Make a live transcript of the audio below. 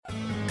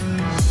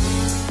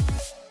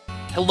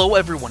Hello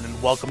everyone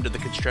and welcome to the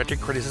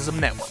Constructive Criticism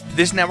Network.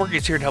 This network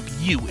is here to help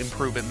you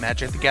improve at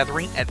Magic the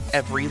Gathering at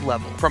every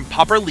level. From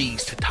Pauper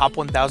Leagues to Top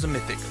 1000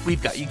 Mythic,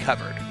 we've got you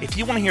covered. If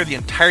you want to hear the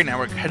entire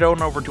network, head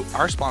on over to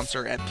our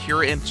sponsor at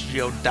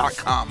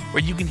PureMTGO.com,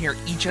 where you can hear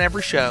each and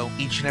every show,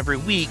 each and every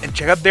week, and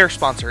check out their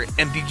sponsor,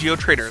 MTGO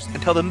Traders,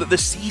 and tell them that the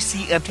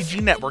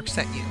CCMTG Network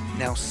sent you.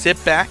 Now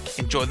sit back,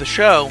 enjoy the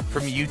show.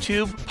 From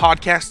YouTube,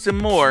 podcasts, and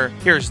more,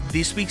 here's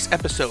this week's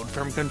episode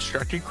from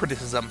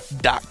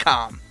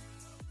ConstructiveCriticism.com.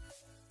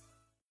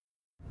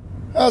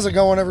 How's it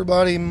going,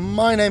 everybody?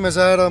 My name is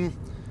Adam,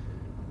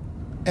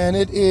 and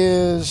it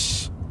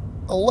is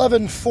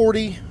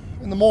 11:40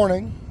 in the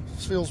morning.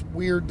 This feels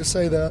weird to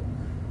say that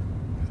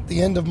at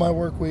the end of my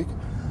work week,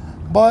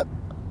 but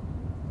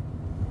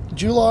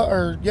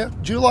July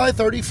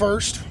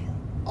 31st,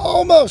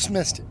 almost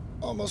missed it.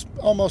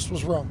 Almost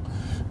was wrong.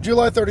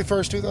 July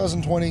 31st,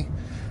 2020,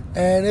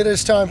 and it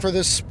is time for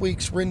this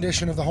week's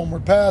rendition of the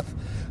Homeward Path.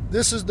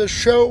 This is the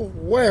show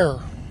where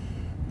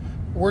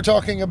we're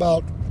talking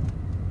about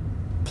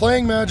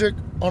playing Magic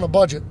on a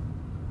budget.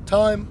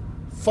 Time,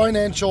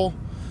 financial.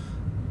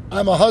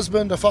 I'm a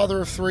husband, a father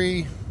of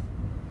 3,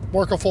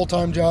 work a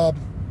full-time job.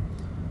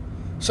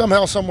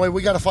 Somehow, someway,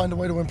 we got to find a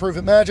way to improve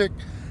at Magic.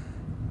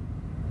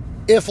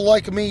 If,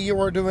 like me, you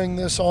are doing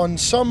this on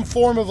some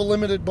form of a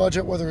limited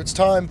budget, whether it's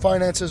time,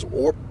 finances,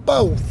 or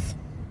both,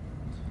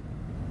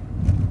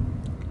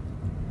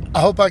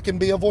 I hope I can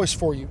be a voice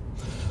for you.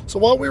 So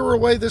while we were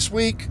away this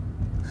week,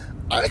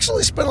 I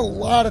actually spent a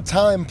lot of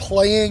time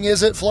playing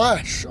Izzet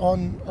Flash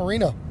on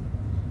Arena.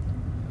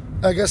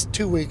 I guess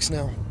 2 weeks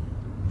now.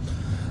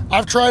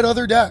 I've tried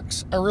other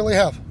decks. I really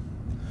have.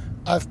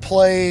 I've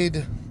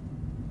played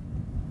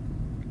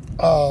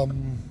I've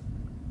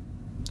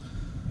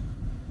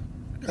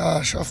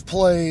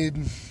played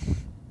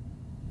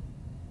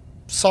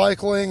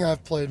Cycling,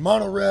 I've played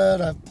Mono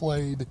Red, I've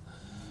played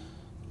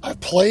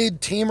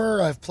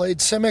Teamer, I've played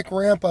Simic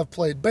Ramp, I've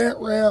played Bant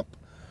Ramp,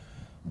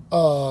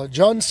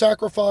 Jund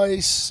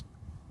Sacrifice.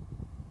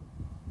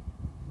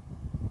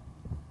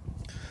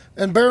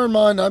 And bear in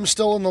mind, I'm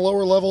still in the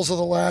lower levels of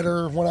the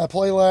ladder when I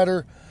play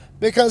ladder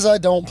because I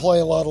don't play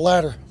a lot of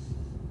ladder.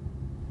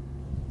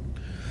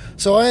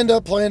 So I end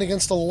up playing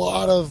against a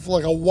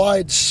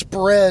wide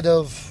spread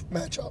of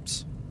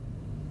matchups.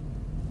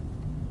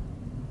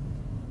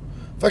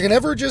 If I can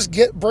ever just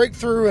break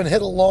through and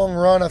hit a long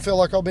run, I feel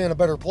like I'll be in a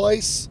better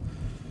place.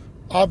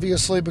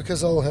 Obviously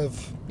because I'll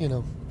have,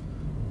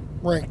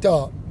 ranked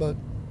up, but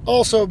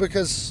also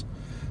because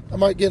I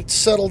might get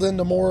settled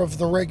into more of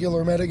the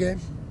regular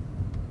metagame.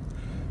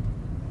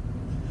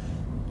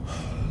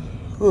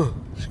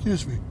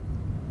 Excuse me.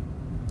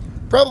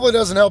 Probably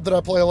doesn't help that I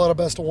play a lot of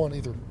best of one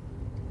either.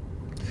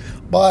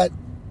 But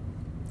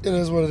it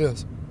is what it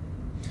is.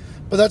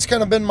 But that's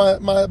kind of been my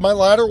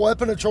ladder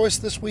weapon of choice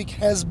this week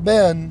has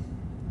been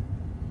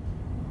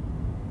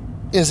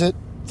Izzet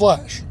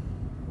Flash.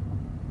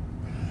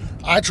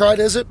 I tried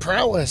Izzet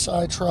Prowess.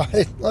 I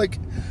tried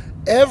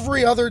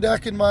every other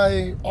deck in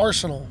my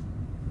arsenal.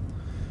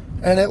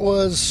 And it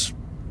was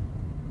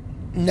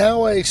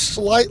now a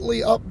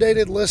slightly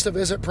updated list of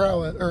Izzet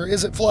Prowess or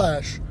Izzet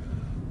Flash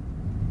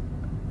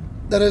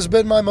that has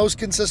been my most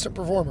consistent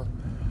performer.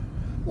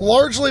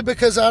 Largely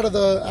because out of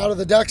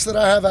the decks that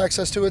I have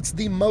access to, it's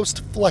the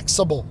most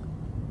flexible.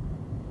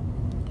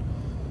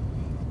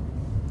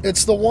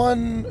 It's the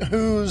one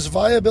whose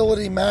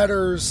viability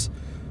matters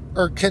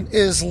or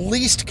is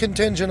least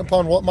contingent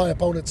upon what my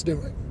opponent's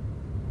doing.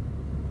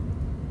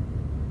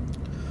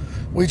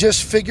 We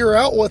just figure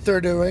out what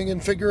they're doing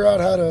and figure out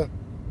how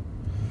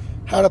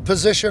to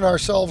position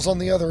ourselves on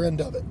the other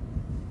end of it.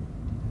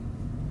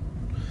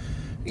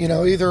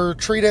 Either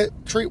treat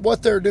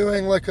what they're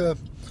doing like a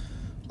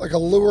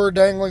lure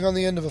dangling on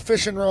the end of a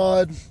fishing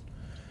rod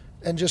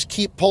and just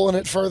keep pulling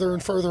it further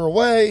and further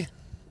away.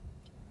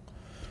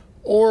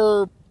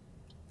 Or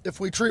if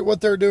we treat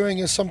what they're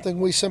doing as something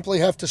we simply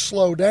have to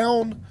slow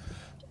down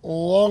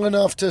long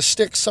enough to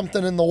stick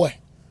something in the way.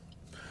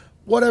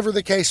 Whatever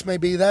the case may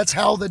be, that's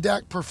how the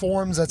deck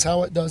performs, that's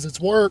how it does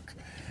its work,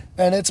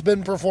 and it's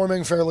been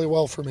performing fairly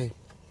well for me.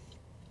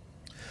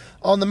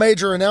 On the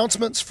major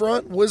announcements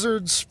front,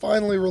 Wizards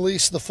finally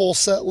released the full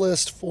set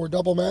list for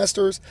Double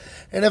Masters,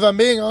 and if I'm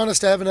being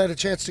honest, I haven't had a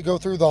chance to go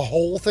through the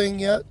whole thing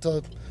yet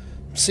to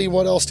see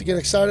what else to get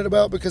excited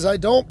about, because I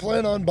don't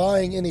plan on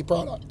buying any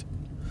product.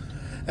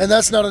 And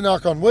that's not a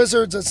knock on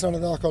Wizards, that's not a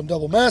knock on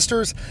Double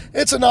Masters,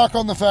 it's a knock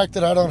on the fact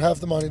that I don't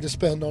have the money to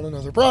spend on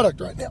another product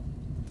right now.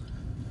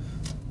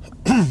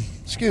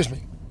 Excuse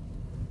me.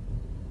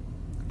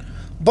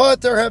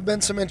 But there have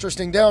been some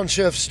interesting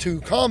downshifts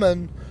to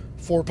common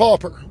for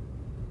Pauper.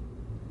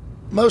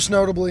 Most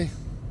notably,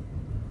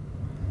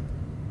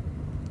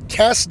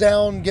 Cast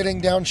Down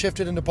getting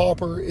downshifted into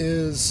Pauper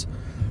is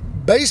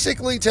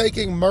basically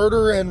taking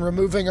Murder and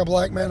removing a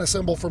black mana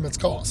symbol from its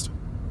cost.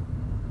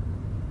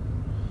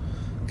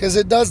 Because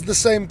it does the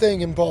same thing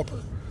in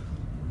Pauper.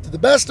 To the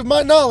best of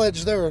my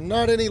knowledge, there are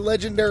not any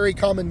legendary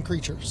common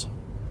creatures.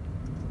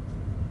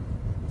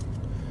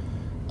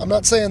 I'm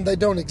not saying they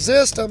don't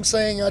exist, I'm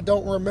saying I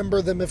don't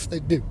remember them if they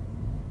do.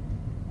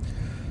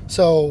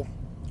 So,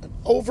 an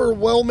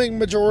overwhelming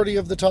majority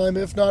of the time,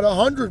 if not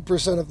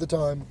 100% of the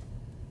time,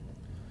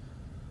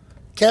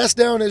 cast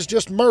down is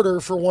just murder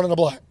for 1 and a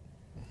black.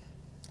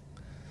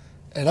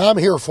 And I'm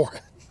here for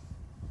it.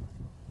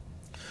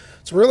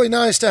 It's really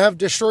nice to have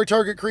destroy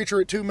target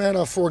creature at 2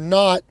 mana for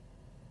not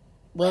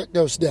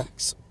Rakdos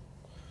decks.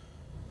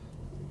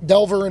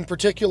 Delver in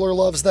particular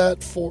loves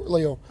that for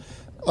Leo.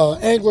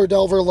 Angler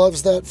Delver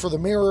loves that for the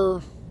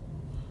mirror.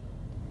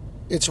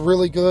 It's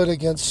really good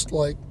against,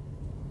 like,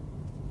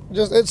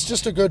 it's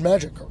just a good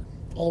Magic card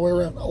all the way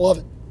around. I love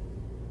it.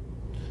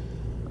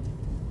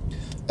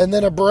 And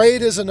then a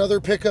Braid is another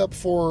pickup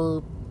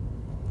for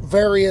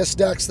various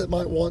decks that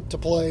might want to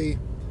play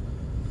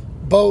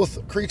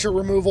both creature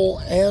removal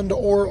and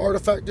or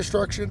artifact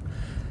destruction.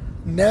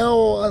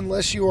 Now,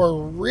 unless you are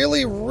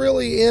really,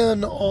 really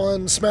in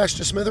on Smash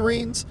to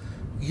Smithereens,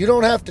 you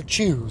don't have to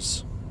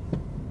choose.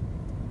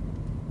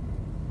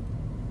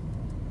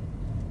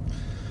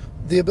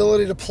 The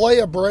ability to play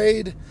a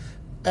Braid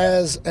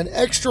as an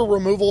extra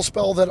removal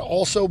spell that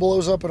also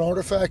blows up an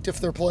artifact if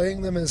they're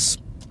playing them it's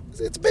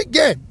a big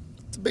game.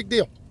 It's a big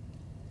deal.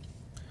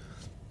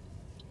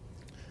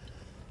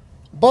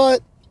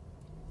 But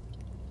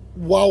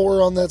while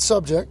we're on that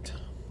subject,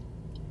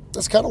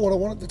 that's kind of what I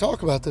wanted to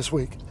talk about this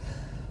week.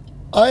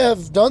 I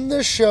have done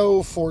this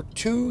show for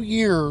 2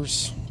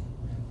 years,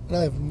 and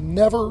I have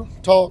never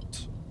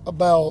talked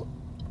about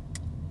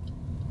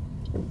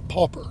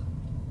Pauper.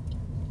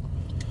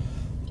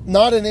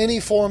 Not in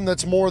any form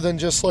that's more than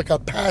just like a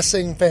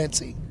passing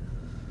fancy.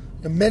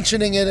 And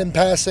mentioning it in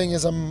passing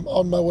as I'm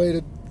on my way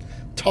to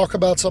talk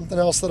about something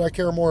else that I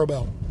care more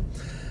about.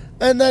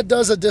 And that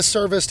does a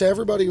disservice to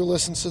everybody who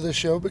listens to this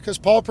show, because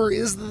Pauper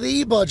is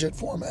the budget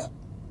format.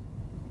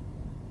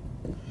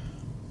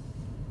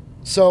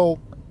 So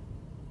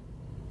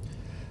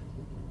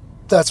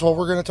that's what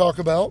we're going to talk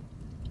about.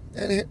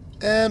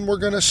 And we're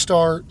going to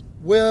start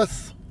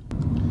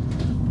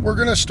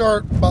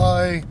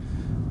by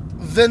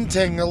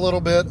venting a little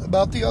bit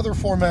about the other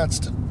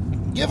formats to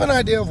give an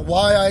idea of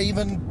why I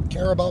even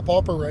care about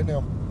Pauper right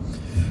now.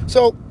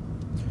 So,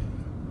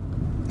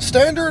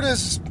 Standard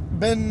has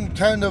been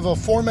kind of a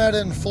format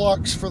in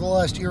flux for the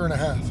last year and a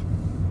half.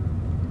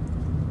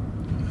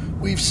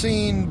 We've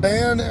seen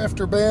ban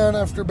after ban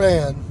after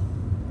ban.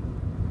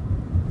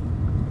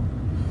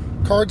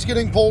 Cards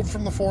getting pulled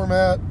from the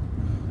format.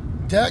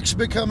 Decks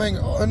becoming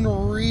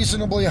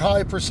unreasonably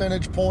high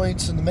percentage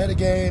points in the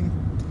metagame.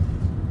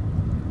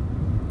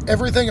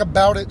 Everything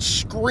about it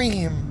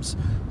screams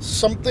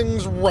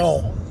something's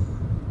wrong.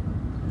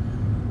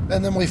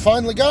 And then we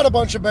finally got a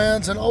bunch of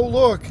bans, and oh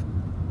look,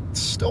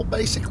 it's still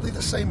basically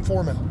the same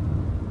format.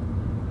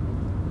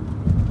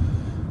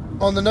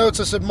 On the notes,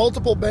 I said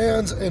multiple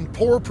bans and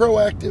poor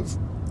proactive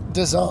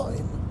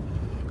design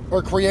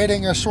are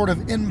creating a sort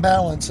of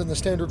imbalance in the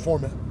Standard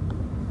format.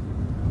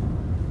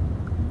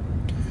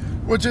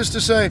 Which is to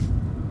say,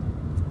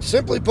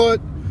 simply put,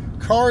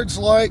 cards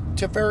like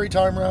Teferi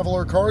Time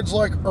Raveler, cards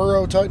like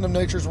Uro, Titan of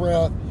Nature's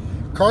Wrath,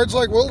 cards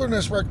like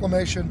Wilderness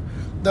Reclamation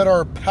that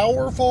are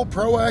powerful,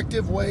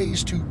 proactive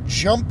ways to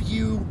jump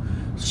you,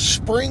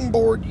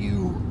 springboard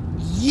you,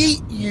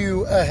 yeet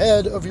you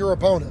ahead of your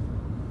opponent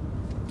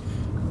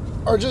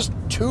are just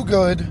too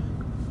good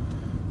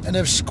and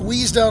have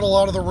squeezed out a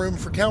lot of the room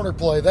for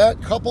counterplay.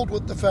 That, coupled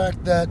with the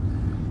fact that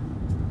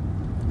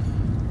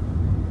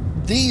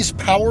these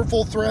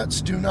powerful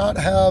threats do not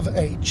have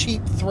a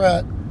cheap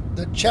threat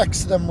that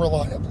checks them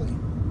reliably.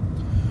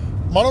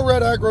 Mono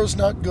red aggro's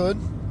not good.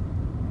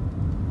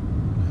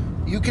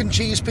 You can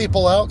cheese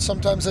people out.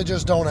 Sometimes they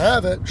just don't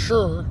have it,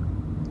 sure.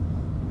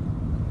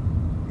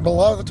 But a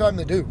lot of the time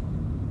they do.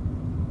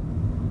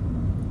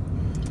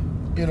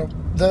 You know,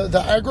 the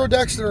aggro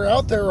decks that are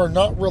out there are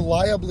not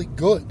reliably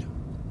good.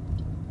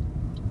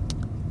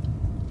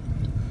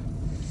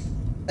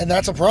 And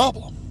that's a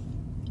problem.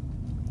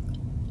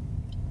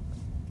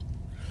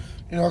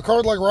 You know, a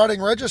card like Rotting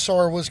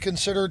Regisaur was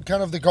considered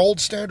kind of the gold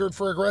standard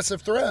for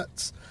aggressive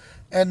threats.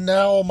 And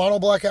now mono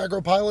black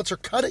aggro pilots are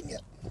cutting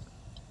it.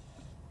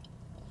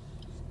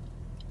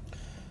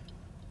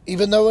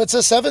 Even though it's a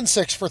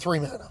 7/6 for 3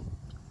 mana.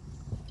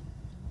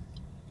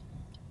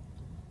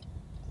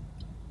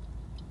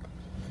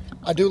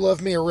 I do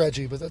love me a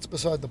Reggie, but that's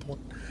beside the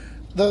point.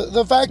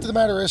 The fact of the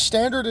matter is,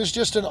 Standard is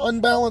just an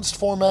unbalanced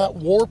format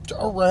warped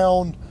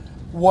around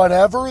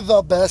whatever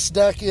the best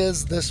deck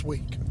is this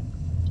week.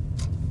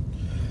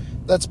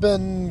 That's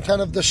been kind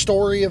of the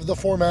story of the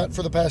format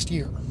for the past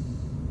year.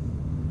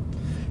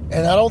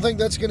 And I don't think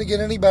that's going to get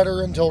any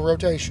better until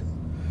rotation.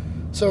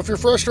 So if you're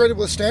frustrated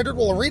with Standard,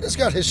 well, Arena's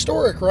got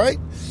Historic, right?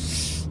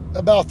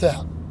 About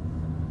that.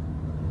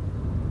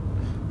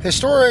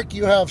 Historic,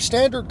 you have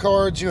Standard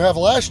cards, you have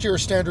last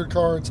year's Standard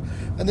cards,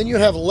 and then you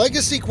have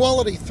Legacy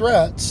quality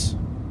threats.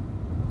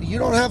 You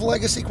don't have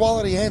Legacy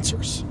quality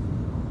answers.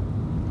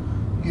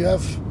 You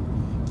have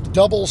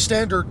double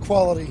Standard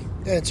quality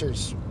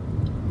answers.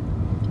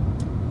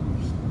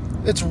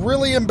 It's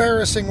really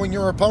embarrassing when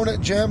your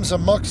opponent jams a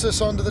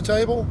Muxus onto the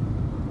table,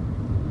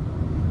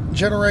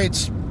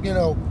 generates, you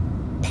know,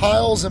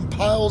 piles and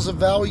piles of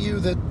value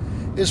that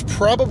is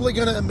probably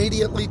going to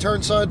immediately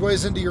turn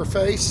sideways into your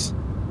face.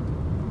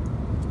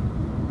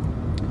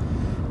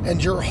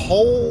 And your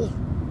whole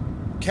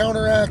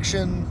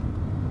counteraction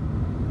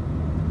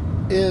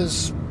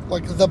is,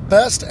 like, the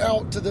best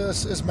out to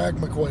this is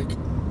Magma Quake.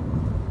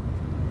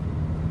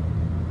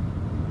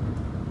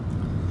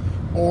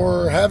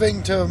 Or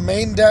having to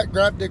main deck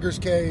Grafdigger's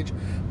Cage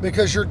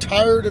because you're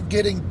tired of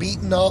getting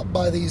beaten up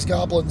by these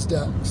Goblins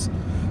decks,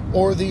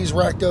 or these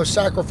Rakdos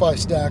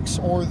Sacrifice decks,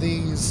 or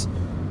these,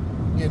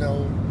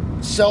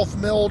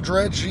 self-mill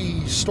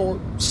dredgy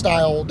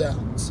style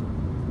decks.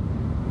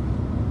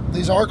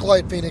 These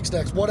Arclight Phoenix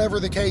decks, whatever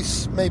the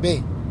case may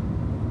be.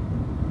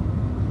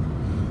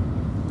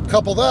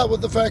 Couple that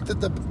with the fact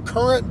that the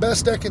current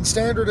best deck in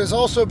Standard is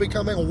also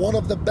becoming one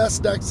of the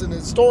best decks in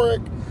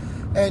Historic,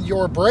 and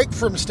your break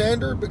from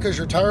Standard because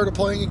you're tired of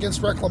playing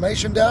against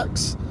Reclamation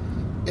decks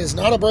is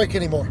not a break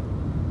anymore.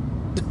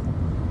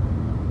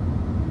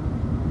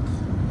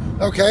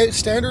 Okay,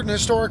 Standard and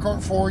Historic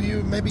aren't for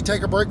you. Maybe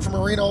take a break from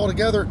Arena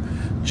altogether.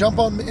 Jump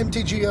on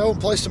MTGO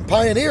and play some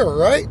Pioneer,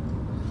 right?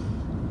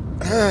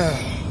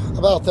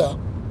 About that.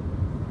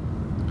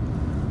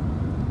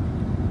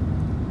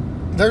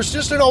 There's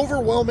just an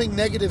overwhelming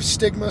negative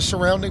stigma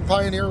surrounding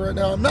Pioneer right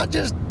now. I'm not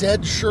just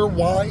dead sure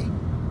why.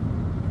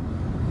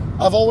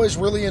 I've always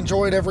really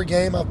enjoyed every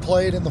game I've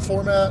played in the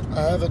format.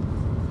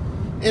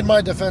 In my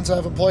defense, I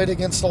haven't played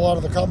against a lot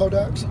of the combo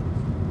decks.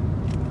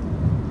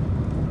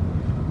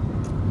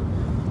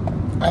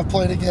 I've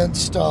played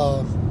against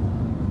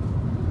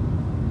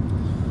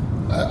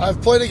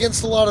I've played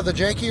against a lot of the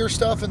jankier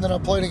stuff, and then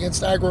I've played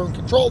against aggro and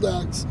control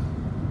decks.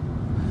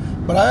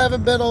 But I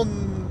haven't been on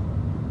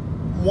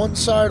one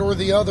side or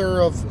the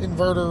other of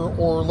Inverter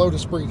or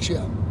Lotus Breach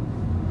yet.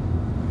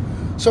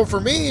 So for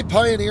me,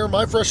 Pioneer,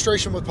 my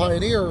frustration with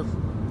Pioneer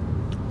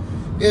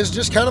is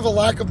just kind of a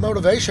lack of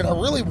motivation. I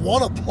really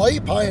want to play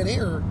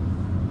Pioneer,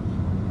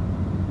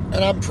 and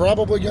I'm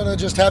probably going to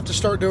just have to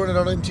start doing it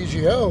on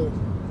MTGO.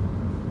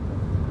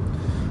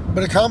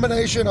 But a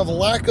combination of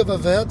lack of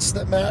events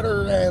that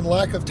matter and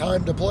lack of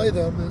time to play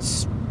them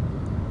it's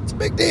a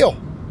big deal.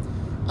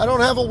 I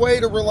don't have a way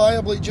to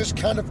reliably just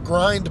kind of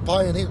grind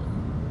Pioneer.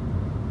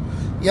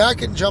 Yeah, I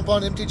can jump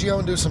on MTGO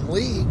and do some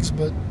leagues,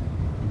 but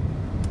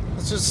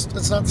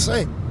it's not the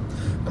same.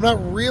 I'm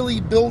not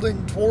really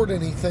building toward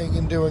anything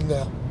in doing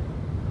that.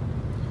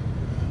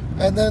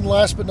 And then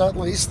last but not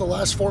least, the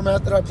last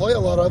format that I play a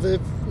lot of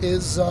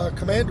is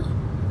Commander.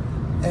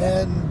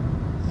 And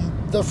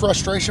the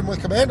frustration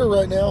with Commander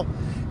right now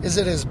is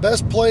it is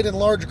best played in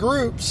large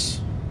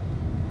groups,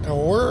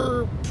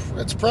 and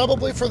it's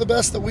probably for the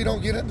best that we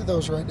don't get into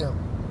those right now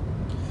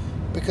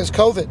because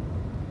COVID.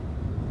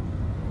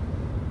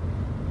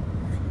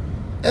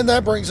 And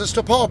that brings us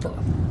to Pauper.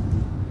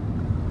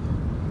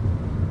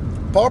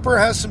 Pauper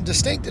has some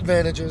distinct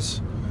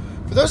advantages.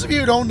 For those of you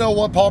who don't know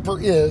what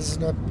Pauper is,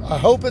 and I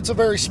hope it's a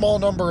very small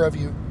number of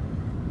you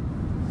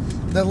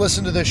that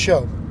listen to this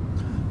show,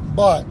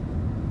 but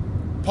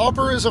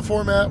Pauper is a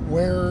format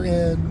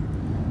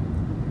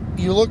wherein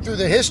you look through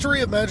the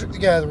history of Magic the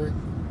Gathering.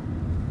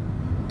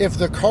 If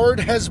the card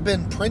has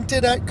been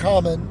printed at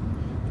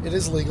common, it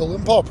is legal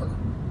in Pauper.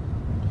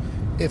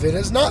 If it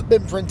has not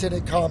been printed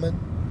at common,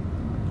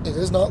 it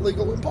is not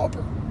legal in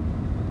Pauper.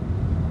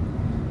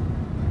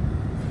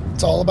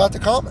 It's all about the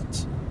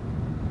commons.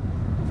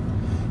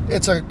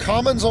 It's a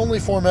commons-only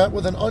format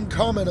with an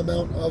uncommon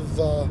amount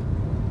of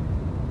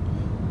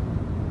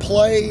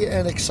play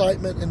and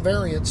excitement and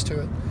variance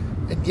to it.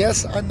 And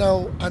yes, I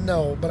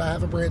know, but I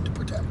have a brand to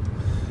protect.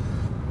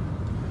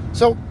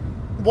 So,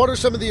 what are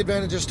some of the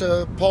advantages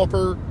to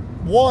Pauper?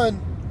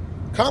 One,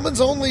 commons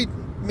only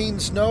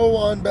means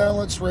no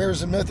unbalanced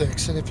rares and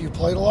mythics. And if you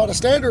played a lot of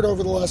Standard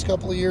over the last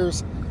couple of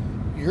years,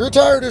 you're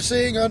tired of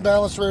seeing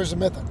unbalanced rares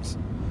and mythics.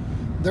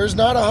 There's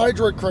not a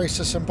Hydroid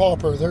Crisis in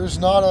Pauper. There's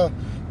not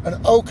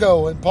an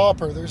Oko in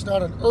Pauper. There's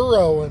not an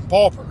Uro in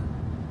Pauper.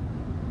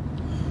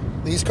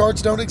 These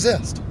cards don't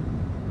exist.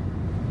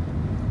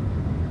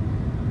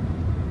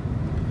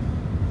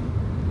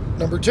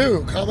 Number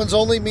two, commons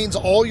only means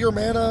all your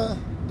mana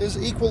is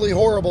equally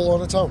horrible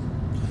on its own.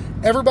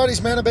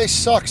 Everybody's mana base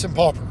sucks in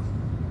Pauper.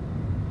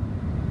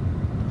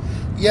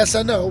 Yes,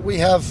 I know, we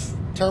have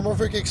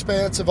Terramorphic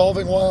Expanse,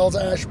 Evolving Wilds,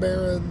 Ash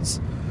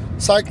Barrens,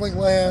 Cycling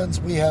Lands,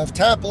 we have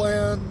Tap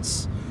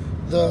Lands,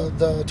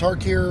 the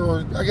Tarkir,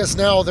 or I guess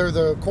now they're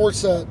the core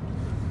set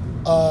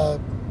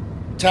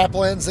Tap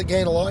Lands that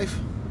gain a life.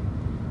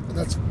 And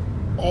that's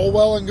all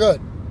well and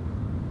good.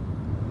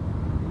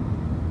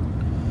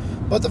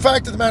 But the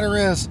fact of the matter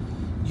is,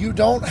 you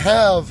don't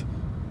have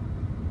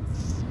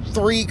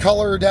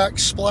 3-color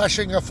decks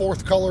splashing a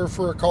 4th color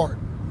for a card.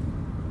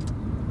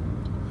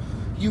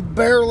 You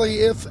barely,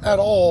 if at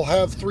all,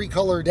 have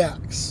 3-color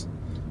decks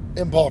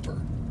in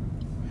Pauper.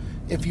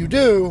 If you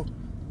do,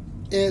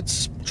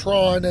 it's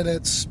Tron and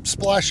it's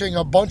splashing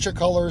a bunch of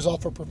colors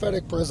off a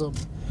Prophetic Prism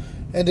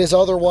and is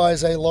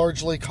otherwise a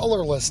largely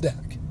colorless deck.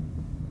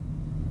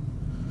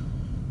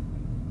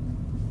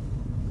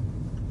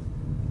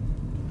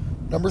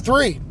 Number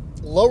 3,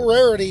 low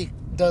rarity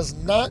does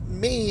not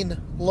mean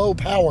low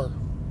power.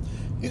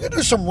 you can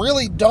do some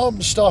really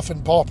dumb stuff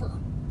in Pauper.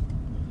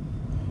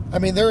 I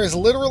mean, there is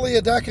literally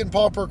a deck in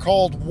Pauper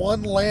called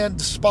One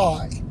Land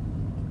Spy.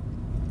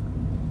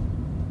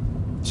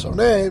 So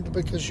named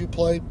because you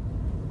play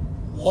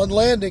one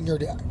land in your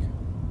deck.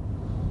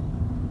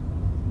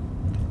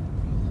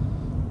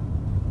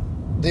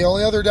 The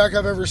only other deck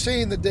I've ever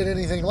seen that did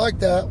anything like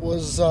that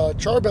was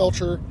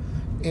Charbelcher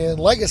in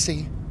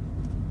Legacy,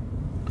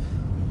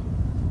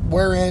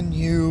 wherein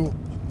you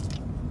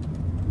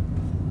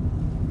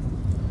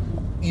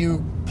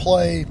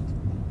play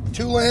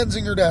 2 lands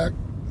in your deck,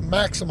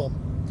 maximum.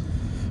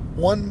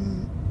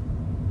 One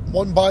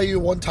Bayou,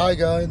 one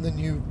Taiga, and then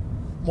you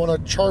want to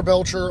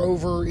Charbelcher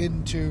over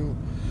into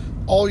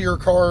all your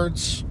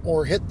cards,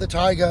 or hit the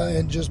Taiga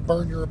and just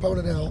burn your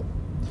opponent out.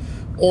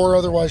 Or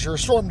otherwise you're a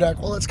Storm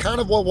deck. Well, that's kind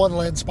of what One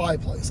Land Spy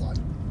plays like.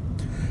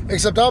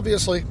 Except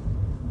obviously,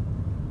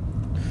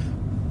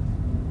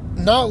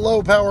 not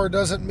low power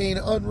doesn't mean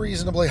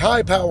unreasonably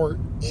high power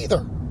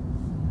either.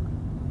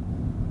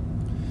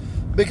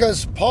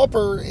 Because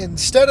Pauper,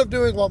 instead of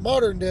doing what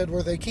Modern did,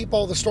 where they keep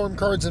all the Storm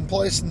cards in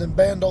place and then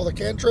banned all the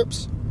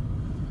cantrips,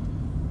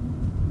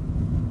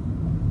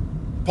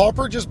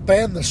 Pauper just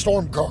banned the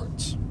Storm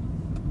cards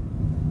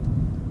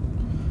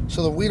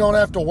so that we don't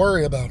have to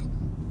worry about them.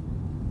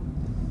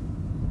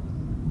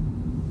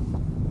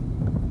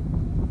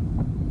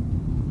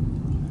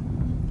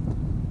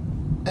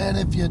 And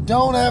if you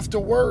don't have to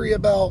worry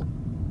about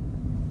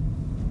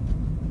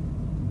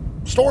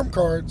Storm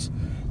cards,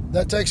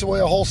 that takes away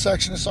a whole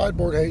section of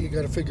sideboard hate you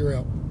got to figure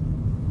out.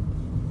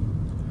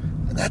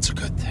 And that's a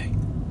good thing.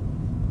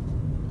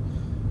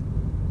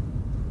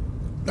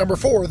 Number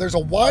 4, there's a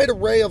wide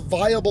array of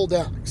viable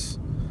decks.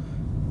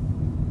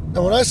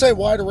 And when I say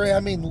wide array, I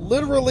mean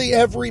literally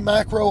every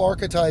macro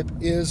archetype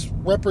is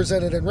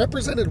represented, and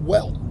represented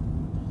well.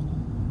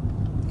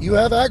 You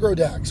have aggro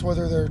decks,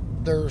 whether they're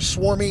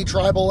swarmy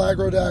tribal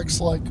aggro decks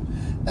like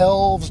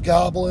elves,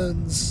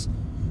 goblins,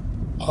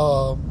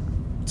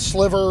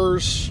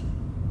 slivers.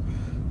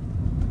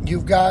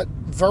 You've got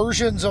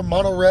versions of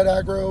mono red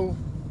aggro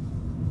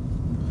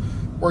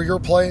where you're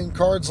playing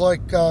cards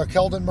like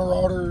Keldon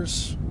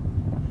Marauders.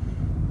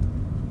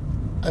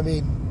 I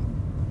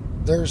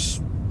mean,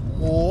 there's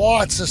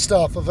lots of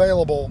stuff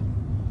available.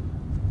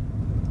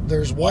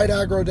 There's white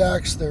aggro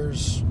decks,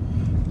 there's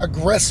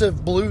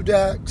aggressive blue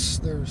decks,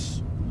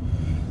 there's,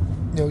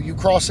 you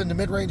cross into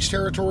mid-range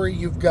territory,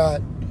 you've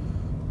got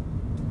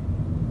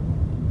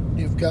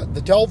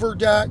the Delver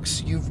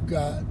decks, you've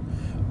got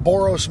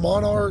Boros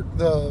Monarch,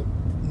 the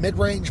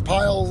mid-range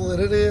pile that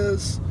it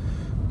is,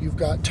 you've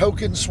got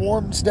Token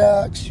Swarms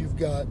decks, you've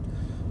got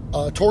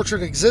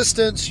Tortured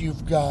Existence,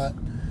 you've got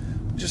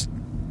just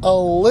a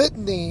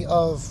litany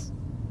of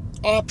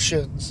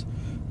options.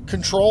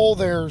 Control,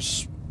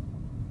 there's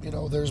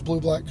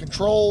blue-black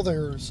control,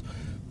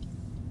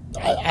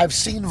 I've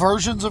seen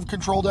versions of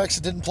control decks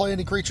that didn't play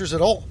any creatures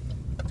at all.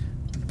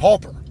 In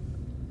Pauper,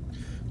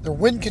 their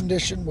win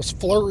condition was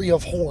Flurry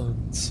of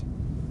Horns.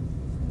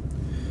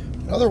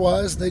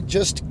 Otherwise, they'd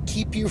just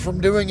keep you from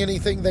doing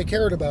anything they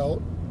cared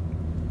about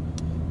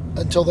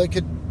until they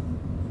could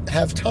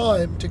have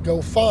time to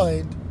go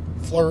find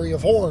Flurry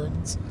of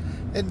Horns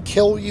and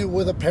kill you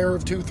with a pair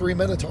of 2/3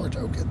 Minotaur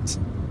tokens.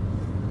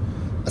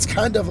 That's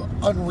kind of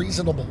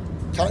unreasonable,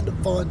 kind of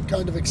fun,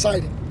 kind of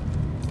exciting.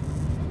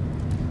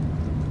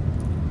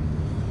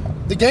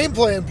 The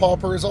gameplay in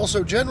Pauper is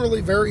also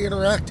generally very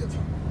interactive.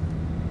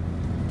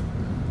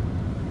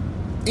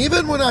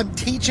 Even when I'm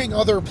teaching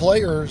other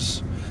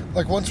players,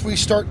 like once we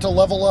start to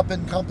level up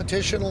in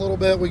competition a little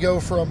bit, we go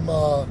from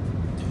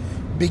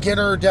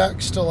beginner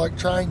decks to like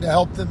trying to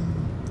help them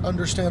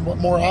understand what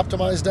more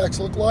optimized decks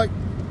look like.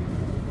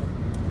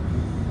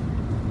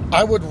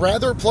 I would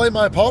rather play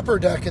my Pauper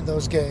deck in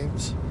those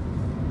games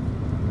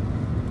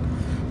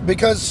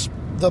because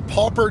the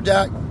Pauper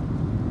deck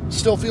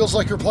still feels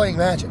like you're playing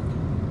Magic.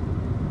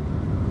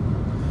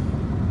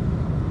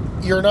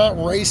 You're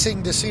not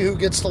racing to see who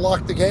gets to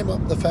lock the game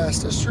up the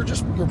fastest. You're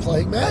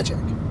playing Magic.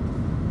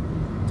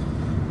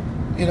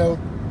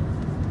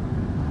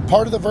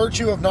 Part of the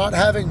virtue of not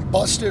having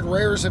busted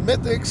rares and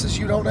mythics is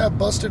you don't have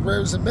busted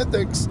rares and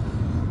mythics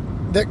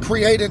that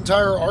create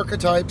entire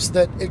archetypes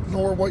that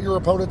ignore what your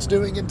opponent's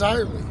doing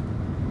entirely.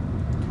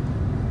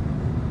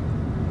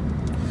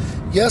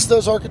 Yes,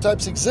 those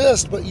archetypes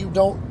exist, but you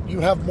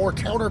have more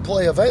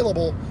counterplay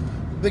available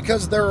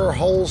because there are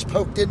holes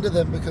poked into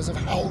them because of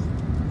how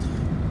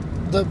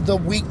the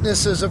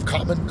weaknesses of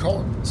common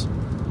cards.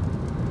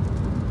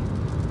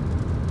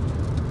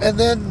 And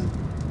then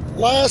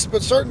last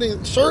but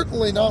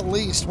certainly not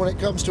least, when it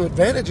comes to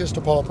advantages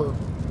to Pauper,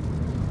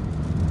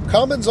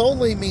 commons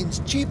only means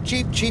cheap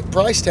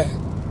price tag.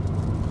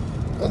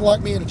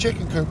 Unlike me in a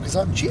chicken coop, because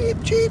I'm cheap.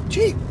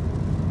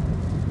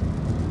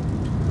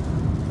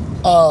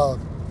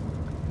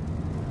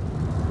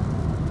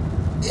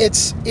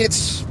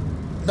 It's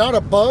not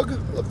a bug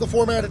of the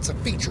format, it's a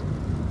feature.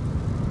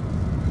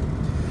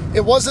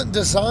 It wasn't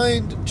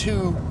designed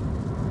to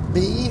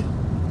be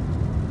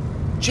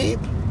cheap.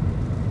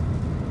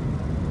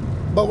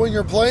 But when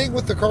you're playing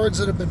with the cards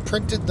that have been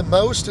printed the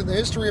most in the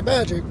history of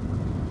Magic,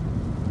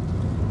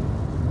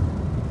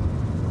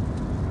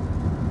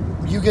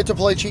 you get to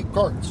play cheap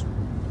cards.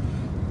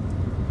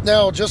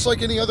 Now, just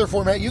like any other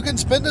format, you can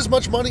spend as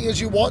much money as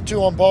you want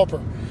to on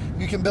Pauper.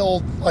 You can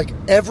build like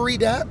every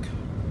deck,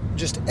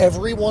 just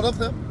every one of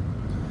them.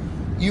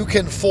 You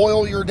can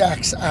foil your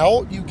decks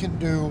out. You can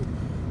do,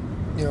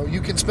 you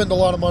can spend a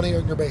lot of money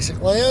on your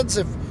basic lands.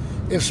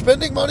 If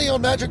spending money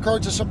on Magic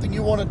cards is something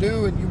you want to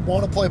do and you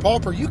want to play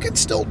Pauper, you can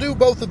still do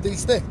both of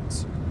these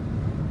things.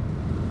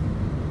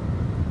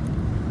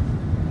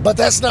 But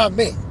that's not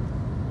me.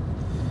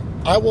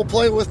 I will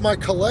play with my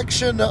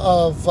collection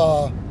of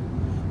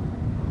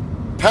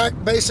pack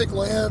basic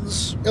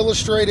lands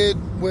illustrated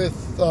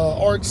with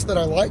arts that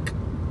I like.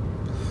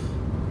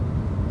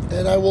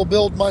 And I will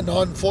build my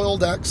non-foil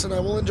decks and I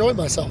will enjoy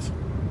myself.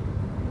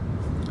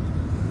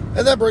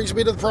 And that brings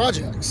me to the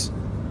projects.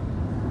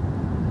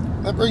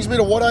 That brings me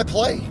to what I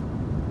play,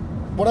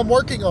 what I'm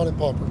working on in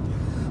Pauper.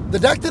 The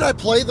deck that I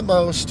play the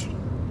most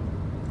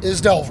is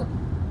Delver.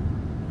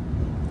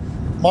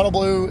 Mono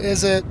Blue,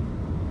 Izzet,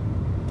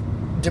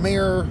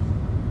 Dimir.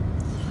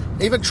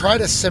 I even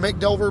tried a Simic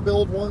Delver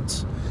build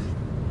once.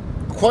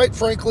 Quite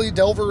frankly,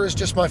 Delver is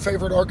just my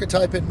favorite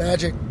archetype in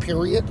Magic,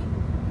 period.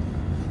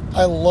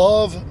 I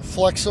love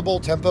flexible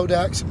tempo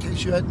decks, in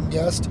case you hadn't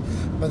guessed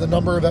by the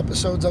number of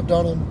episodes I've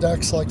done on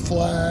decks like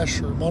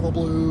Flash or Mono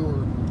Blue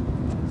or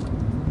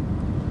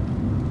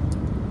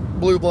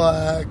Blue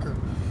Black or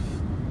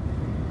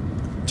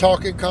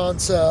Talking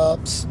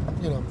Concepts.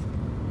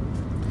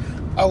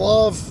 I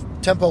love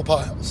tempo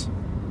piles.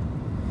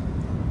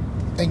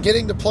 And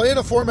getting to play in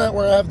a format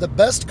where I have the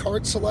best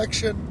card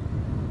selection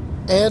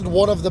and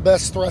one of the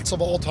best threats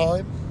of all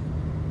time,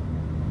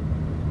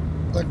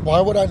 like,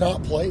 why would I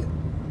not play it?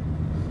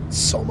 It's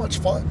so much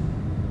fun.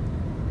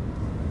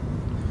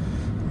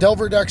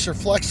 Delver decks are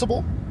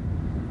flexible.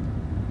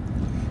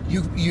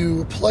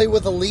 You play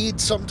with a lead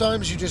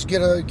sometimes. You just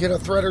get a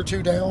threat or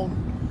two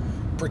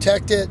down,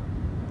 protect it,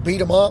 beat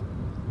them up.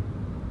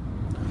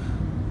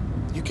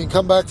 You can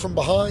come back from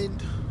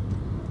behind.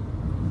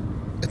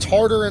 It's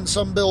harder in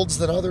some builds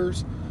than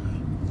others,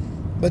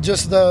 but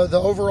just the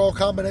overall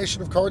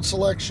combination of card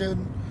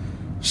selection,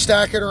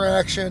 stack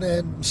interaction,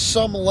 and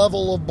some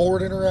level of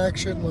board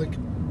interaction, like,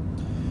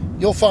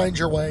 you'll find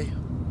your way.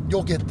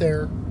 You'll get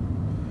there.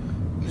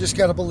 You just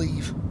got to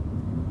believe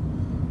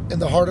in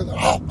the heart of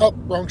the...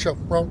 wrong show.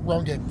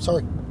 Wrong game.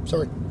 Sorry.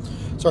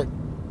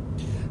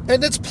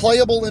 And it's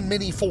playable in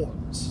many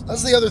forms.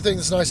 That's the other thing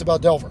that's nice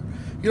about Delver.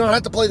 You don't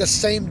have to play the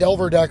same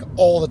Delver deck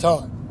all the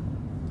time.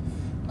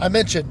 I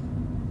mentioned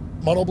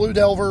Mono Blue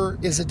Delver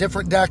is a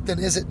different deck than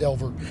Izzet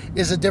Delver,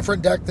 is a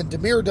different deck than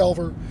Dimir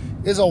Delver,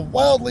 is a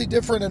wildly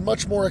different and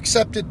much more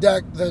accepted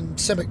deck than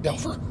Simic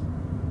Delver.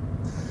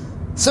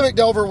 Simic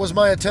Delver was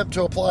my attempt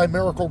to apply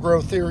Miracle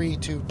Grow theory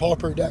to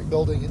Pauper deck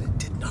building, and it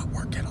did not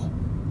work at all.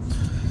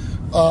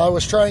 I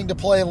was trying to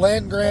play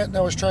Land Grant, and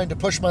I was trying to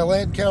push my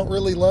land count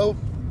really low.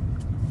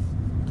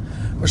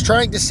 I was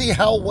trying to see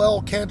how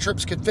well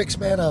cantrips could fix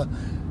mana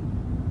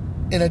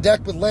in a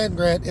deck with Land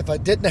Grant if I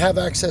didn't have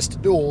access to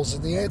duels,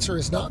 and the answer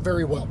is not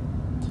very well.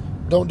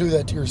 Don't do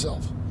that to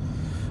yourself.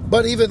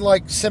 But even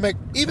like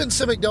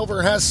Simic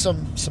Delver has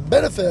some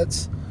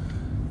benefits,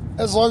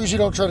 as long as you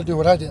don't try to do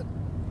what I did.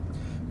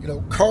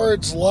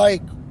 Cards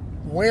like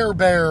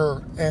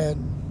Werebear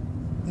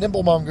and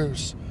Nimble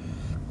Mongoose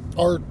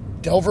are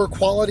Delver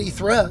quality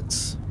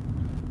threats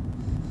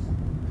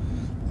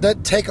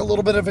that take a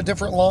little bit of a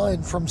different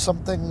line from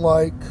something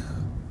like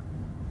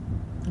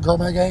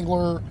Gromag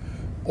Angler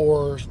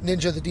or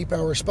Ninja the Deep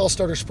Hour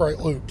Spellstarter Sprite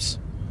Loops.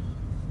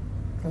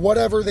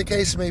 Whatever the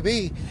case may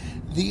be,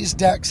 these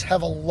decks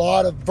have a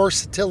lot of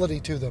versatility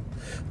to them.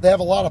 They have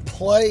a lot of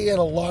play and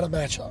a lot of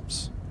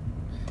matchups.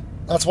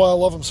 That's why I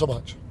love them so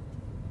much.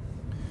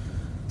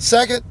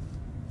 Second,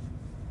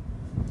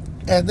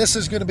 and this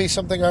is going to be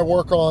something I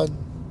work on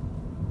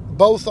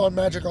both on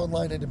Magic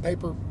Online and in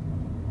paper,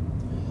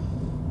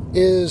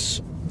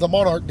 is the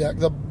Monarch deck,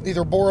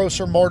 either Boros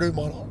or Mardu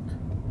Monarch.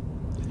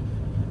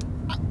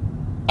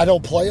 I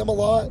don't play them a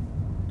lot.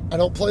 I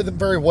don't play them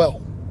very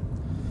well.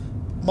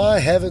 My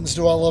heavens,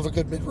 do I love a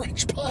good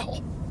mid-range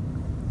pile.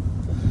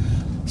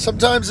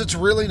 Sometimes it's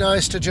really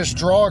nice to just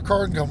draw a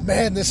card and go,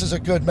 man, this is a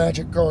good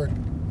Magic card.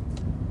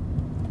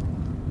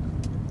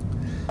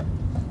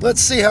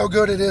 Let's see how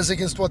good it is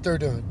against what they're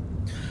doing.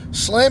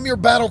 Slam your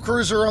battle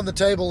cruiser on the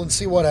table and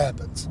see what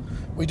happens.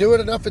 We do it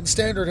enough in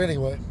Standard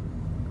anyway.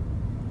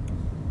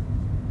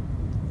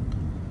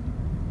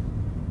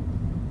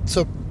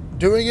 So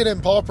doing it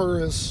in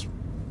Pauper is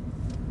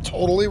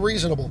totally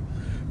reasonable.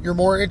 You're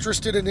more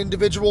interested in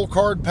individual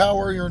card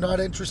power. You're not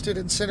interested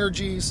in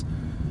synergies.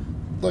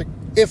 Like,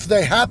 if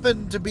they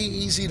happen to be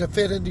easy to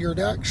fit into your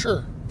deck,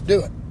 sure,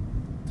 do it.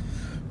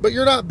 But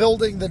you're not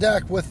building the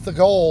deck with the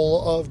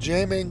goal of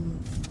jamming.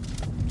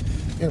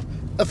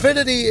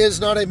 Affinity is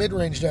not a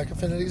mid-range deck.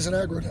 Affinity is an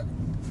aggro deck.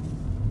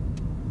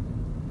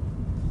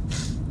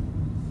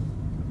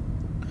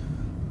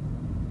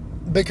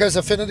 Because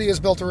Affinity is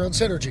built around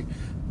synergy.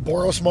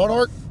 Boros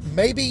Monarch,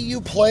 maybe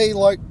you play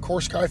like Core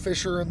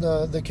Skyfisher and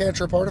the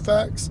cantrip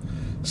artifacts.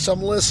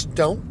 Some lists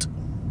don't.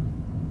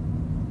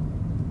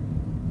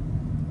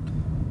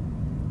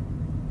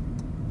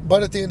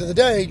 But at the end of the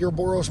day, your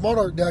Boros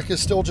Monarch deck is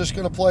still just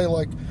going to play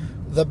like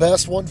the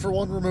best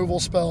 1-for-1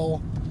 removal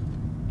spell,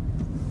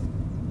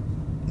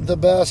 the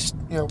best,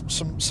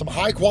 some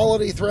high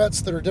quality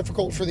threats that are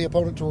difficult for the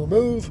opponent to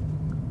remove,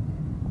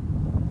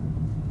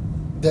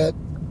 that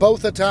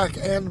both attack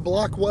and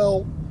block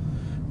well,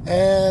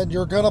 and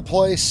you're going to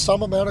play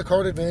some amount of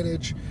card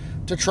advantage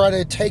to try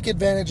to take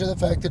advantage of the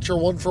fact that you're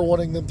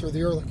 1-for-1ing them through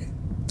the early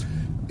game.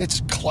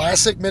 It's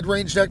classic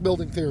mid-range deck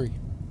building theory.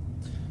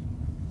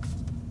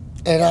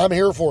 And I'm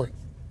here for it.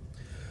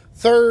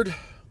 Third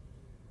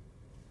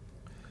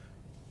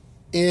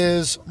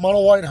is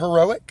Mono White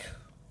Heroic,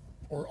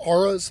 or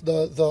Auras,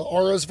 the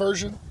Auras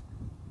version.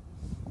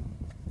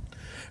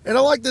 And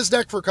I like this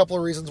deck for a couple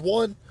of reasons.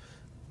 One,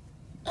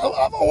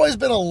 I've always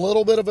been a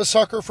little bit of a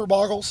sucker for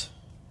Boggles.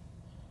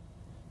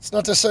 It's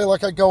not to say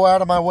like I go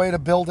out of my way to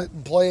build it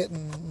and play it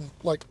in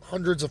like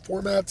hundreds of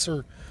formats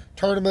or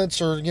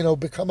tournaments or,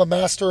 become a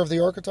master of the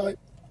archetype.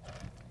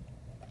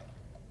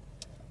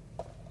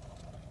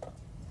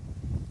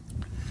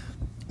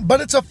 But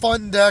it's a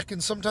fun deck,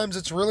 and sometimes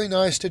it's really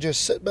nice to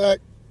just sit back,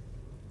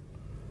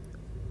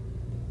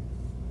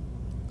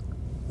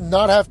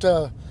 not have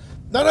to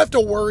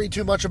worry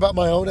too much about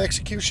my own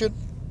execution.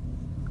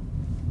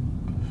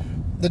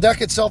 The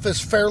deck itself is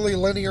fairly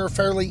linear,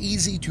 fairly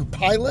easy to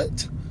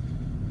pilot,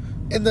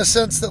 in the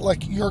sense that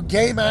like your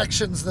game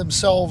actions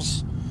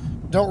themselves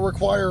don't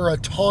require a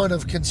ton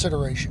of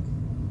consideration.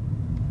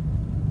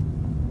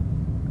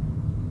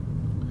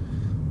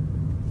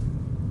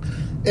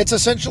 It's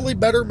essentially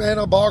better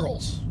mana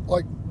Boggles.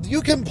 Like,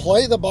 you can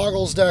play the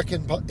Boggles deck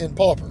in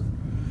Pauper.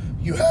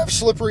 You have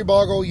Slippery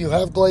Boggle, you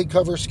have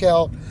Gladecover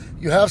Scout,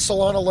 you have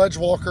Solana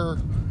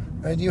Ledgewalker,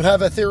 and you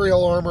have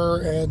Ethereal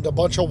Armor and a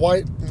bunch of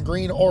white and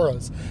green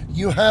auras.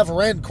 You have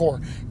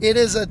Rancor. It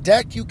is a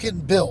deck you can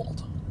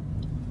build.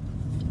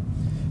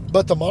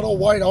 But the Mono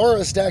White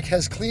Auras deck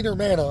has cleaner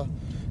mana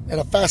and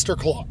a faster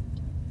clock.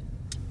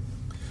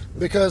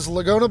 Because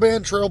Laguna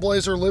Band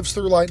Trailblazer lives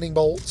through lightning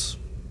bolts.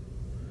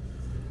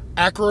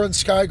 Acheron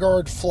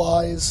Skyguard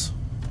flies.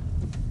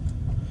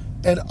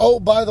 And oh,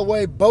 by the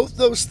way, both of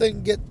those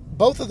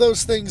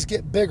things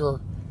get bigger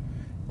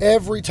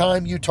every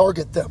time you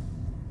target them.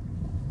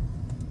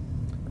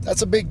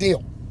 That's a big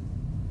deal.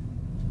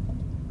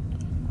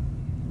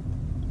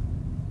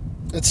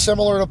 It's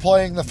similar to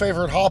playing the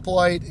favorite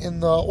Hoplite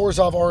in the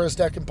Orzhov Auras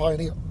deck in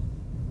Pioneer.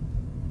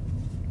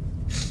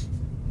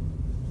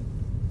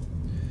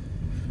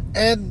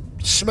 And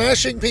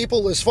smashing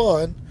people is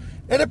fun,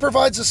 and it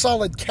provides a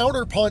solid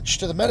counterpunch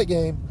to the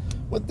metagame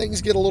when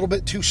things get a little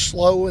bit too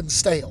slow and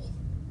stale.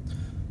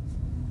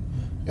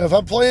 If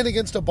I'm playing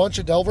against a bunch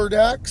of Delver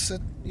decks,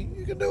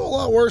 you can do a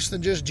lot worse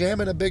than just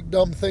jamming a big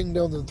dumb thing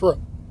down the throat.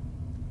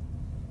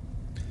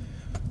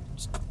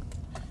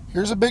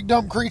 Here's a big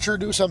dumb creature,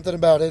 do something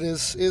about it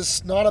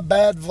is not a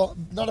bad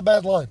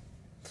line.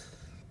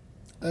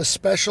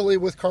 Especially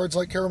with cards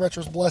like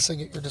Karametra's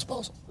Blessing at your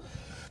disposal.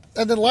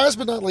 And then last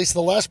but not least,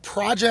 the last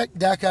project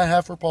deck I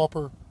have for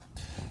Pauper.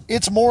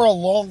 It's more a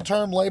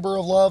long-term labor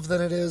of love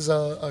than it is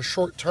a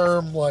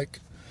short-term, like,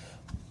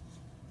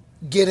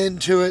 get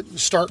into it and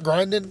start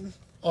grinding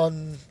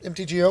on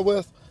MTGO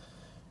with.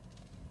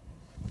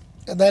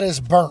 And that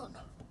is Burn.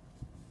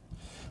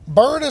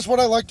 Burn is what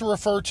I like to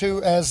refer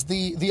to as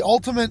the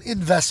ultimate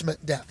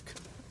investment deck.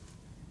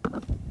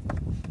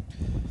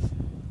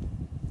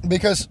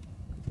 Because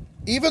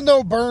even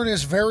though Burn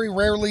is very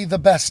rarely the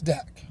best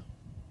deck,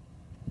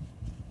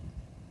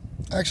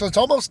 actually it's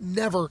almost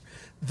never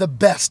the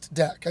best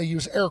deck. I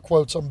use air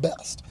quotes on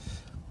best.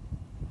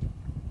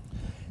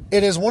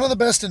 It is one of the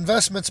best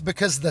investments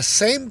because the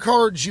same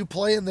cards you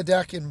play in the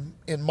deck in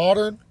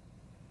Modern,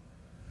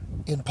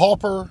 in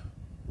Pauper,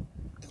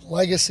 in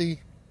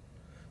Legacy,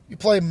 you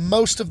play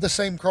most of the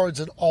same cards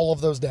in all of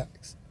those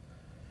decks.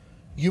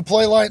 You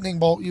play Lightning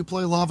Bolt, you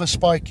play Lava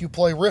Spike, you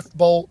play Rift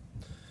Bolt.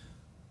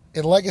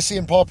 In Legacy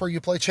and Pauper,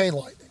 you play Chain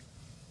Lightning.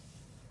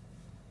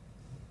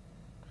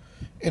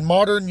 In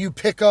Modern, you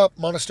pick up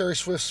Monastery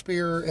Swift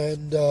Spear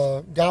and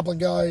Goblin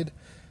Guide.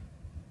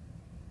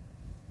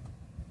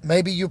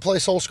 Maybe you play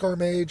Soulscar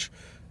Mage.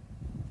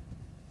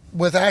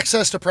 With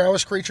access to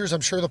Prowess creatures, I'm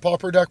sure the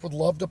Pauper deck would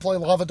love to play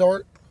Lava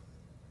Dart.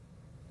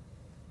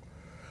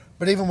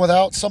 But even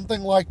without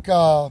something like,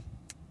 in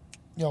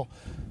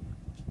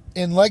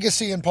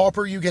Legacy and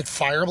Pauper, you get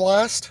Fire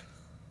Blast.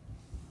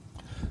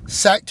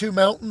 Sack 2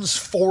 Mountains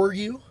for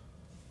you.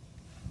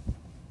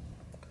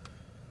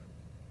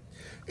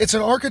 It's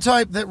an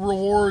archetype that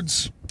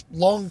rewards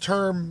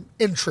long-term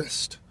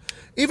interest.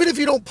 Even if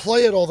you don't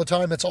play it all the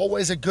time, it's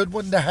always a good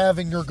one to have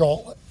in your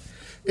gauntlet.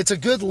 It's a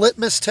good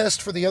litmus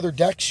test for the other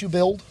decks you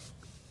build.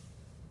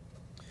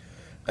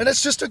 And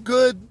it's just a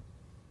good,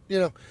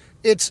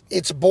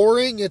 it's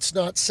boring, it's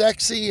not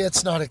sexy,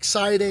 it's not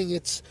exciting,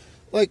 it's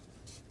like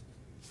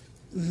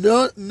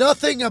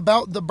nothing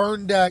about the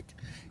Burn deck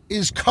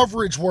is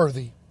coverage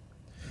worthy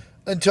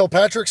until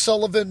Patrick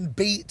Sullivan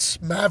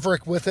beats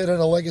Maverick with it in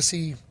a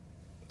Legacy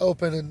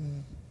Open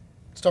and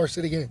Star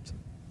City Games.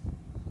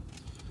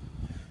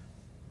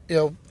 You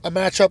know, a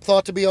matchup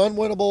thought to be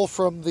unwinnable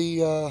from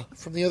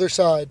the other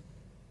side.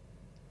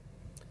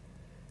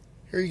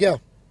 Here you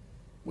go.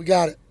 We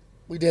got it.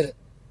 We did it.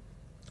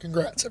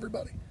 Congrats,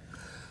 everybody.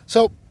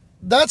 So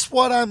that's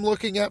what I'm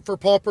looking at for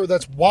Pauper.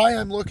 That's why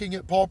I'm looking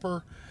at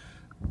Pauper.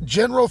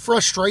 General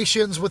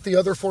frustrations with the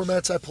other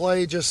formats I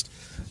play, just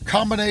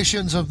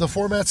combinations of the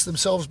formats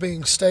themselves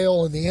being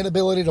stale and the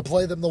inability to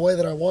play them the way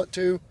that I want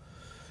to,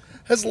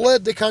 has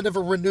led to kind of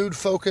a renewed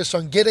focus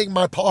on getting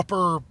my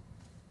collective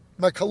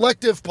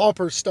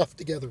Pauper stuff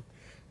together,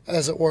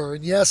 as it were.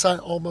 And yes, I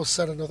almost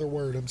said another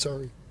word. I'm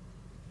sorry.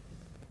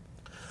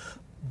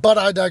 But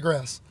I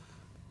digress.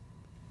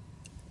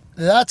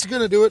 That's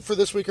going to do it for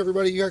this week,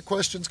 everybody. You got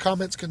questions,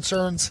 comments,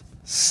 concerns,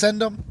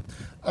 send them.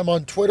 I'm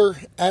on Twitter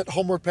at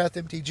Homeward Path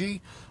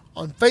MTG.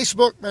 On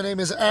Facebook, my name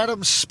is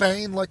Adam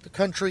Spain, like the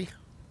country.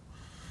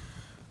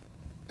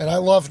 And I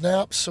love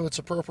naps, so it's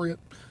appropriate.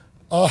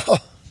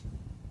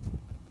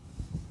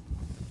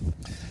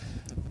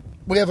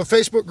 We have a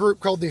Facebook group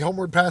called the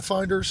Homeward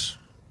Pathfinders.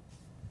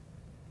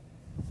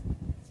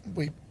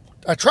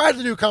 I try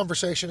to do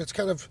conversation. It's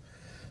kind of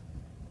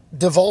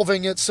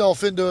devolving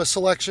itself into a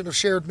selection of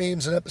shared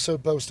memes and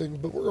episode posting,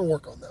 but we're going to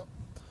work on that.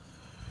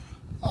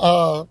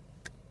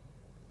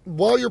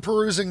 While you're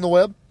perusing the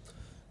web,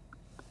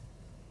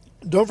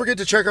 don't forget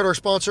to check out our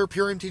sponsor,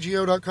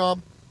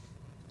 PureMTGO.com.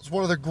 It's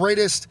one of the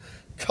greatest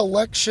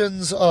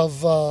collections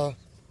of... oh,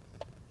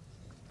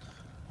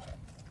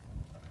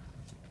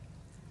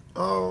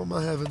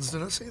 my heavens.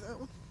 Did I see that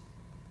one?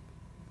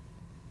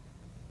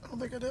 I don't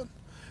think I did.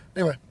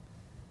 Anyway.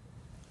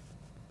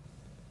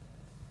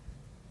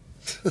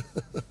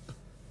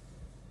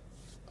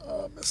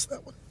 I missed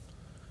that one.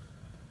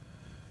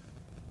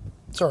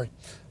 Sorry.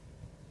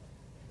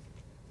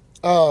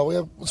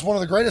 It's one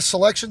of the greatest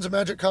selections of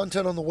Magic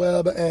content on the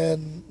web,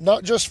 and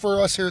not just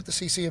for us here at the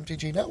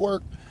CCMTG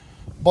Network,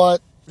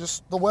 but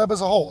just the web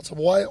as a whole. It's a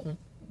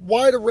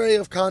wide array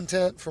of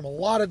content from a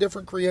lot of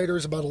different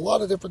creators about a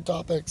lot of different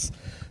topics.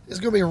 It's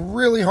going to be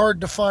really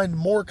hard to find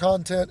more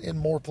content in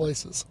more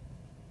places.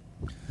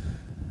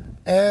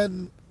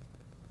 And,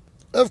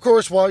 of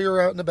course, while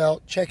you're out and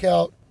about, check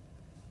out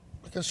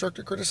the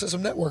Constructive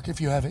Criticism Network if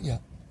you haven't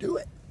yet. Do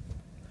it.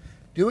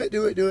 Do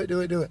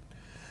it.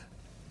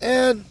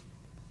 And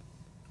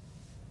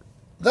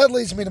that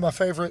leads me to my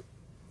favorite.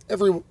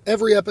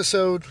 Every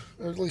episode,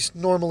 or at least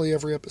normally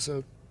every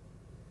episode.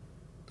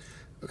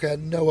 Okay, I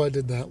know I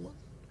did that one.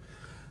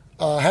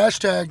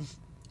 Hashtag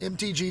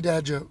MTG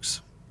Dad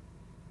Jokes.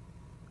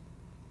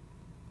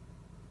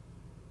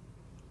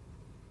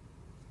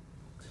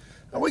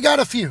 And we got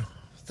a few.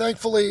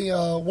 Thankfully,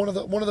 one of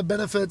the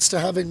benefits to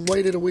having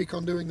waited a week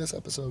on doing this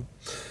episode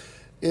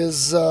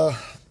is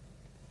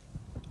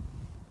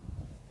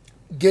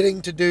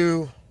getting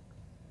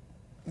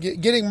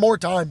more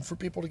time for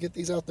people to get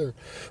these out there.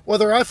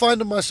 Whether I find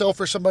them myself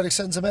or somebody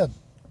sends them in.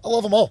 I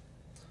love them all.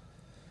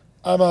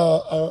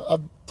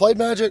 I've played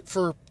Magic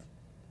for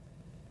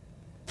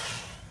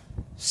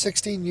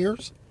 16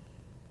 years.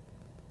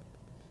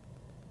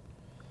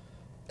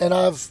 And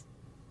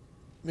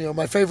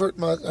my favorite,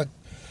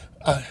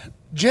 I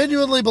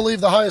genuinely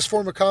believe the highest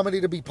form of comedy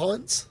to be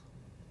puns.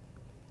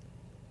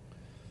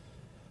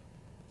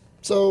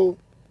 So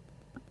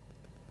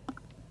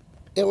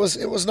it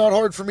was not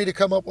hard for me to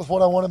come up with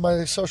what I wanted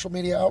my social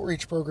media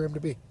outreach program to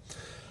be.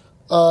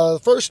 The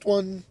first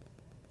one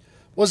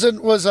was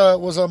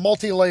a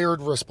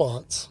multi-layered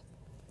response.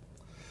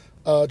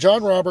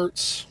 John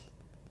Roberts,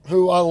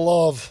 who I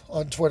love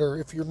on Twitter.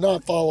 If you're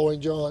not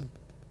following John,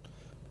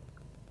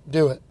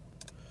 do it.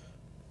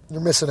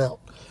 You're missing out.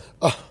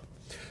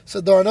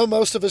 Said, though I know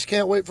most of us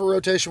can't wait for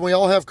rotation, we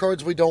all have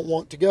cards we don't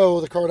want to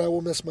go. The card I will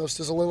miss most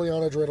is a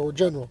Liliana Dreadhorde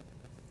General.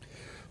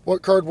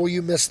 What card will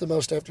you miss the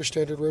most after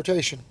standard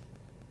rotation?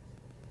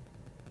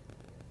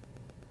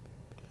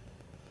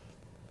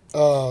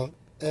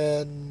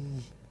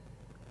 And...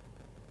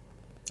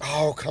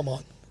 oh, come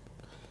on.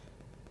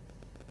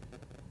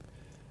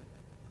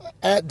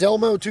 At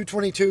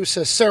Delmo222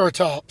 says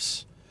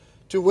Ceratops,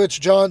 to which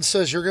John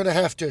says you're going to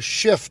have to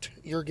shift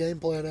your game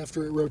plan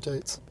after it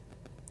rotates.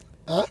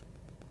 Huh?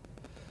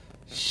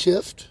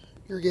 Shift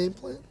your game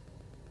plan?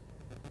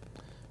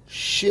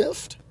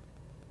 Shift?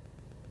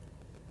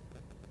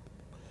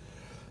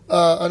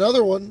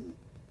 Another one,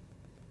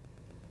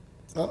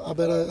 I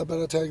bet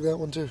I tagged that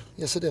one too.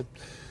 Yes, I did.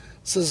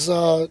 Says,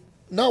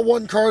 not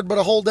one card, but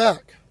a whole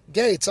deck.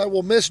 Gates, I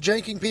will miss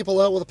janking people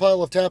out with a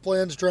pile of tap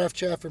lands, draft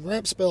chaff, and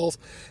ramp spells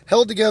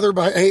held together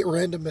by 8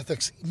 random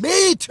mythics.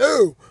 Me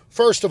too!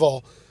 First of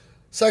all.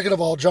 Second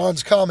of all,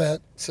 John's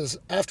comment says,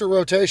 after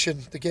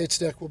rotation, the Gates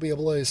deck will be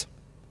ablaze.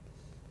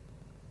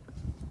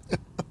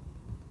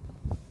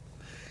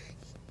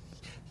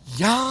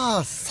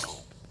 Yes!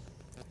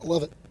 I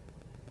love it.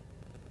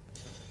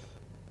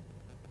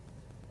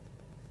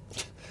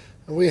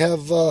 And we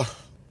have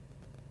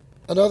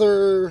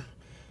another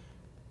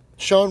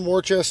Sean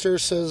Worcester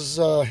says,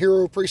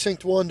 Hero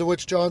Precinct 1, to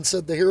which John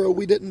said, the hero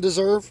we didn't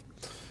deserve.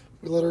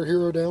 We let our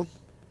hero down.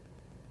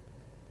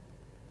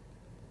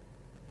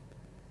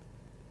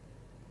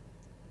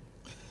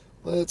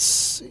 Let's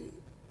see.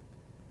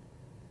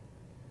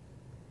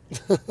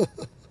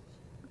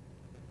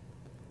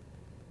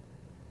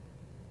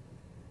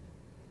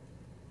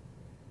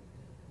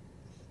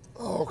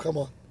 Oh, come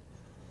on.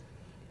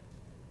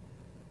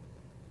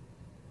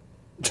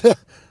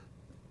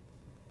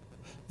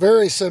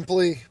 Very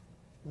simply,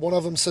 one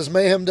of them says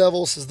Mayhem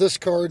Devil, says this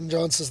card, and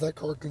John says that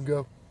card can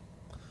go.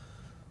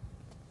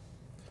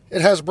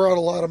 It has brought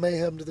a lot of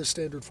mayhem to this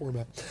standard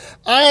format.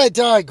 I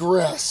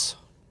digress.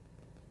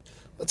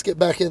 Let's get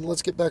back in.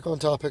 Let's get back on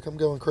topic. I'm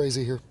going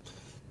crazy here.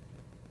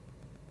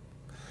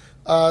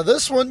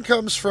 This one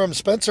comes from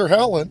Spencer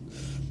Howland,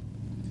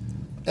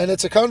 and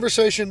it's a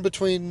conversation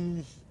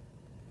between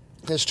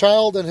his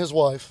child and his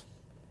wife.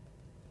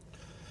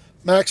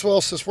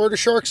 Maxwell says, where do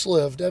sharks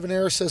live? Devin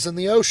Harris says, in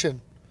the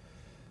ocean.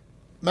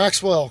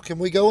 Maxwell, can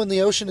we go in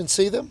the ocean and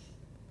see them?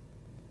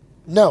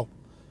 No.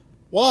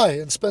 Why?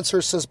 And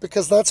Spencer says,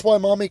 because that's why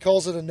Mommy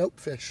calls it a nope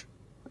fish.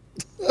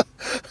 I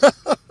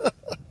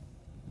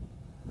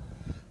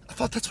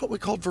thought that's what we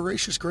called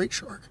voracious great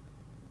shark.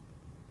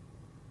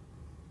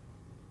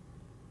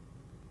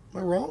 Am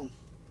I wrong?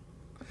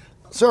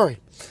 Sorry.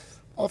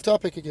 Off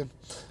topic again.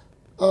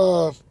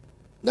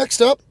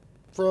 Next up,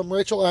 from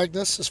Rachel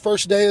Agnes, his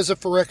first day as a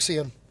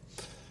Phyrexian.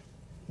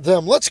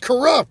 Them. Let's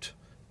corrupt.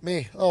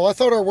 Me. Oh, I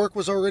thought our work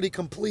was already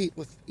complete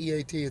with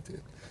EAT at the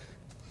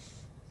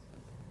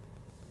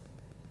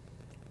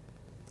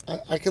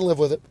end. I can live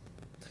with it.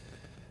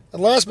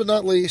 And last but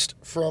not least,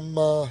 from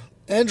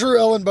Andrew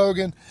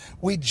Ellenbogen.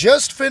 We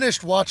just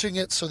finished watching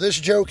it, so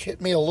this joke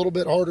hit me a little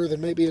bit harder than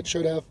maybe it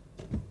should have.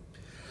 It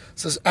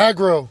says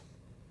aggro,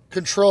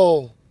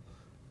 control,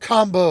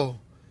 combo,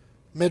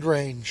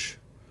 mid-range.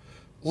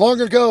 Long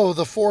ago,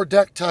 the 4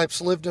 deck types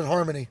lived in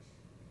harmony.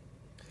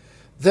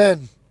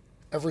 Then,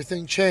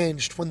 everything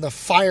changed when the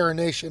Fire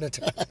Nation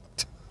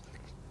attacked.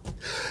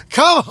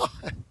 Come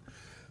on!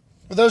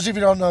 For those of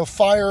you who don't know,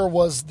 FIRE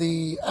was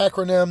the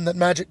acronym that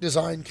Magic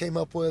Design came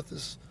up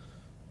with.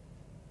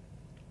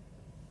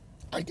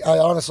 I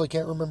honestly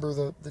can't remember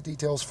the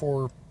details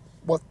for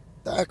what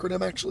the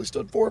acronym actually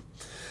stood for.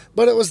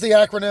 But it was the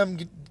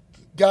acronym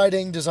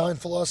guiding design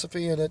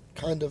philosophy, and it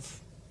kind of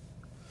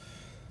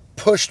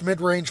pushed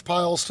mid-range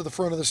piles to the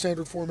front of the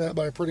standard format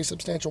by a pretty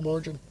substantial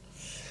margin.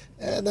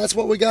 And that's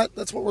what we got.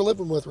 That's what we're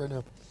living with right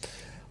now.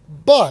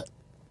 But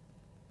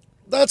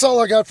that's all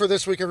I got for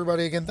this week,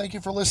 everybody. Again, thank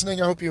you for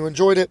listening. I hope you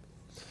enjoyed it.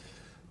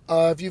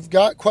 If you've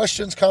got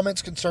questions,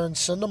 comments, concerns,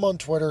 send them on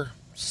Twitter.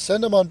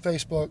 Send them on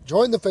Facebook.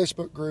 Join the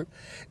Facebook group.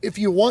 If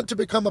you want to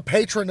become a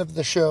patron of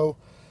the show,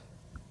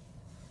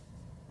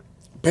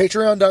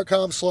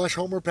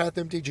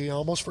 patreon.com/HomerPathMTG. I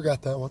almost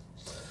forgot that one.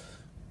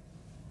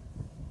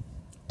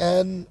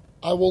 And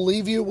I will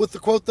leave you with the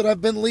quote that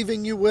I've been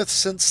leaving you with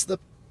since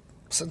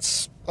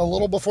a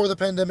little before the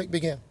pandemic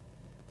began.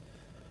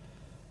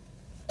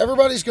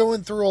 Everybody's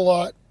going through a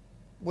lot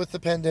with the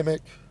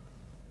pandemic.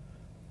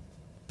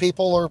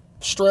 People are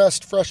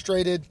stressed,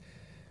 frustrated,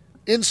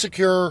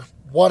 insecure,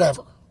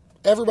 whatever.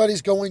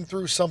 Everybody's going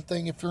through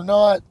something. If you're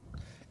not,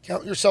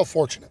 count yourself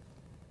fortunate.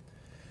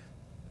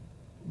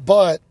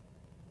 But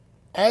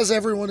as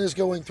everyone is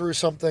going through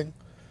something,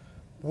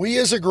 we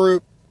as a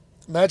group,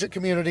 Magic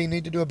community,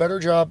 need to do a better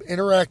job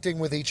interacting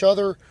with each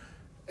other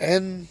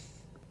and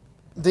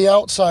the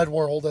outside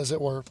world, as it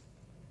were.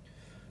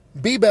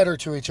 Be better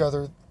to each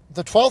other.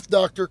 The 12th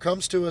Doctor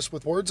comes to us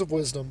with words of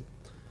wisdom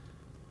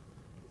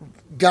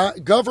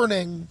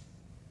governing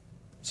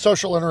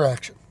social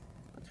interaction.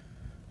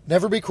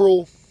 Never be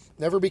cruel.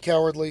 Never be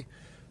cowardly.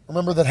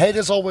 Remember that hate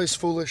is always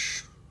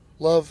foolish.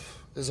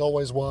 Love is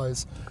always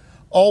wise.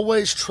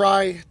 Always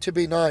try to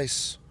be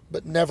nice,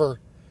 but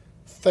never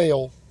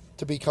fail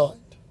to be kind.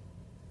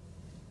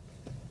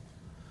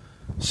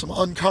 Some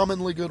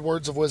uncommonly good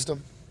words of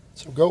wisdom.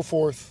 So go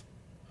forth,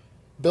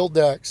 build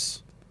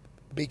decks,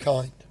 be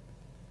kind.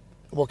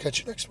 And we'll catch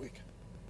you next week.